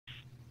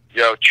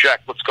Yo,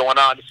 check. What's going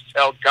on? This is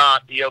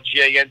Gant,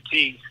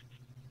 ELGANT.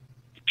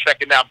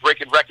 Checking out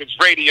Breaking Records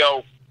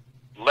Radio.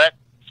 Let's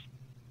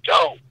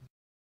go.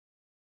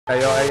 Hey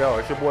yo,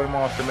 it's your boy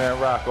Monster Man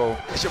Rocco.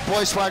 It's your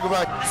boy Swagger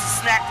Rock. This is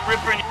Snack the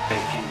Ripper.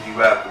 You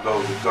rap for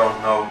those who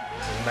don't know.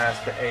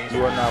 Master Ace.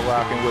 You are now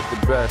rocking with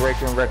the best.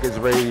 Breaking Records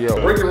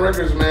Radio. Breaking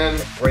Records, man.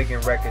 Breaking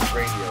Records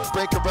Radio.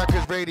 Breaking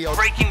Records Radio.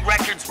 Breaking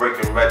Records.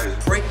 Breaking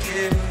Records.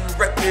 Breaking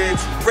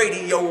Records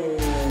Radio.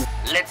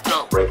 Let's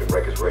go. Breaking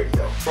Records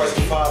Radio.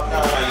 Breaking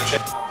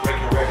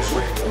Records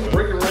Radio.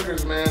 Breaking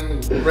Records,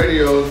 man.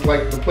 Radio is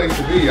like the place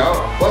to be. I don't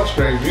know. Fuck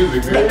strange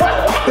music, dude.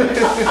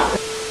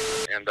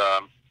 And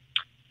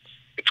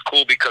it's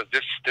cool because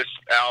this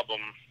album,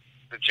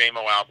 the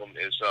Jamo album,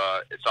 is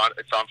it's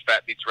on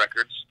Fat Beats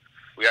Records.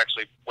 We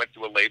actually went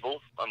through a label,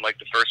 unlike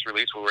the first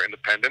release where we're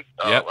independent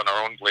on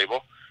our own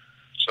label.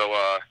 So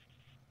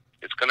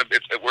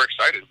we're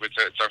excited.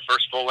 It's our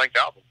first full length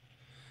album.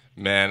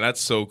 Man,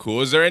 that's so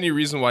cool. Is there any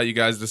reason why you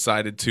guys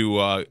decided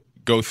to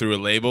go through a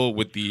label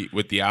with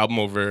the album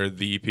over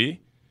the EP? We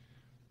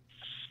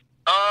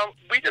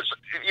just,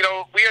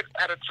 we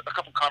had a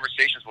couple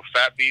conversations with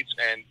Fat Beats,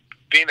 and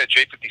being that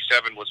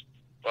J57 was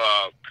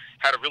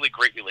had a really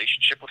great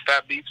relationship with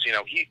Fat Beats.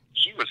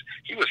 He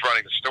was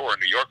running the store in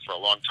New York for a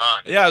long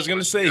time. Yeah, I was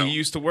gonna say he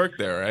used to work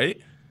there, right?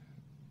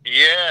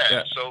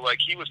 Yeah. So like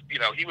he was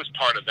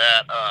part of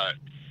that. I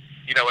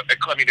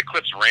mean,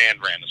 Eclipse ran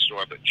the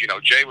store, but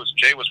Jay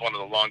was one of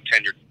the long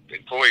tenured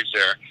employees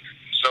there.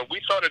 So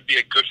we thought it'd be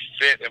a good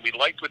fit, and we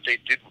liked what they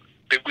did.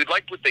 We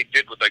liked what they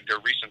did with like their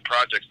recent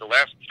projects.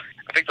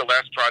 I think the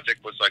last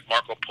project was like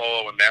Marco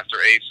Polo and Master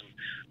Ace, and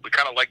we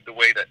kind of liked the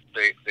way that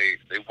they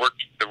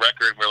worked the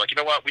record. And we're like, you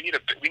know what, we need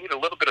a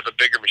little bit of a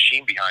bigger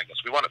machine behind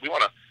us. We want to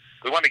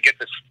get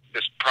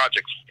this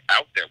project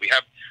out there. We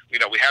have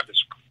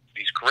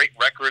these great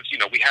records. We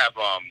have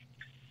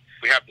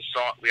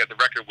the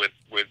record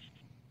with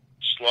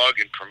Slug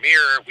and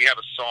Premier. We have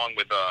a song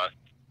with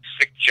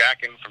Sick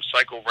Jackin' from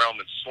Psycho Realm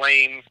and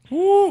Slain.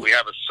 Woo. We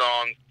have a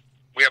song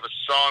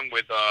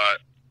with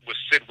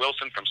Sid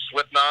Wilson from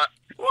Slipknot.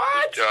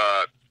 What?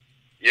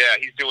 Yeah,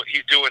 he's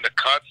doing the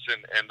cuts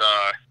and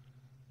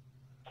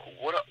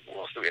what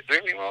else do we have? Do we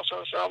have anyone else on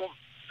this album?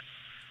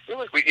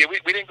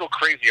 We didn't go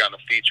crazy on the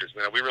features.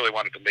 We really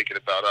wanted to make it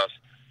about us,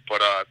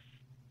 but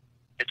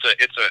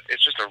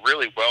it's just a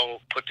really well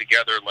put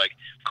together, like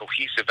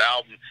cohesive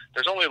album.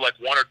 There's only like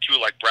one or two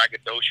like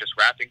braggadocious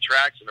rapping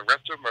tracks, and the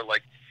rest of them are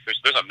like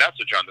there's a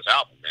message on this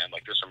album, man.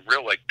 Like there's some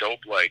real like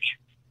dope like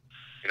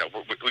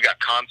we got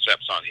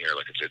concepts on here.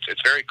 Like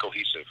it's very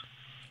cohesive.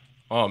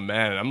 Oh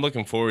man, I'm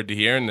looking forward to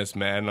hearing this,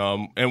 man.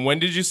 And when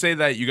did you say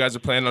that you guys are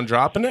planning on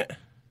dropping it?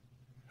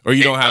 Or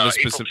you don't have a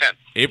specific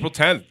April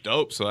 10th. April 10th.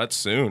 Dope. So that's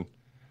soon.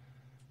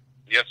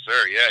 Yes,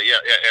 sir. Yeah.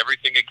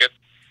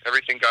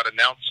 Everything got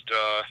announced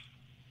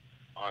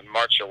on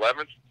March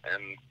 11th,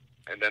 and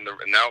then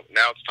now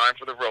it's time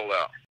for the rollout.